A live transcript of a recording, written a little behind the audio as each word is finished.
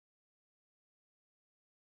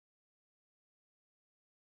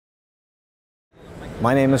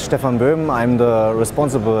My name is Stephan Boehm. I'm the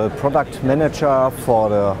responsible product manager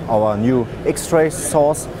for our new X-Trace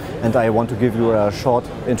Source, and I want to give you a short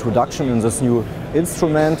introduction in this new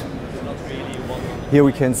instrument. Here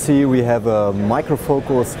we can see we have a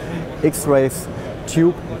microfocus X-rays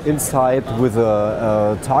tube inside with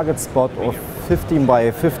a target spot of 15 by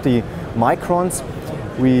 50 microns.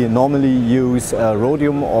 We normally use a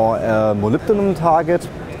rhodium or a molybdenum target.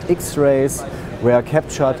 X-rays were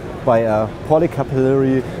captured by a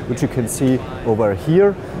polycapillary, which you can see over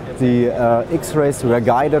here. The X-rays were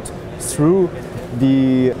guided through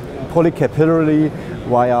the polycapillary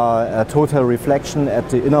via a total reflection at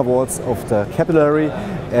the inner walls of the capillary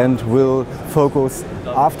and will focus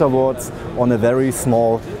afterwards on a very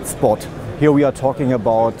small spot. Here we are talking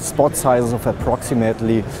about spot sizes of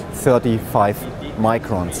approximately 35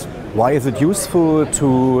 microns. Why is it useful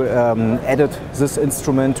to edit this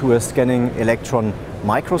instrument to a scanning electron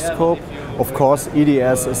microscope? Of course,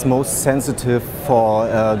 EDS is most sensitive for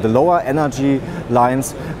the lower energy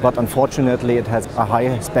lines, but unfortunately it has a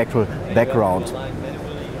high spectral background.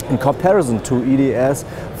 In comparison to EDS,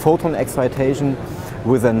 photon excitation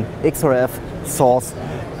with an XRF source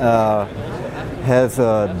has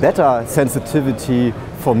a better sensitivity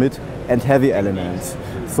for mid and heavy elements.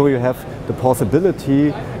 So you have the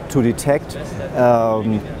possibility to detect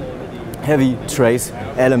heavy trace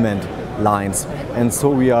element lines, and so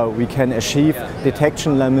we can achieve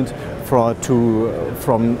detection limit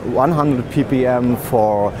from 100 ppm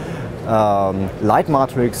for light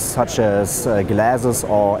matrix such as glasses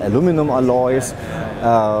or aluminum alloys,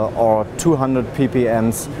 or 200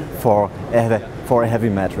 ppm for a heavy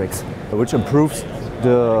matrix, which improves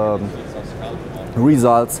the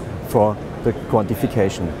results for the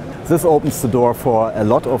quantification. This opens the door for a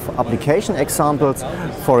lot of application examples,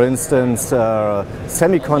 for instance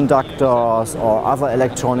semiconductors or other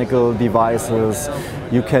electronic devices.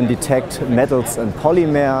 You can detect metals and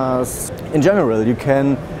polymers. In general, you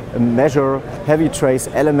can measure heavy trace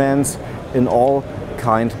elements in all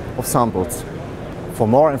kinds of samples. For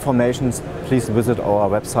more information, please visit our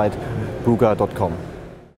website bruker.com.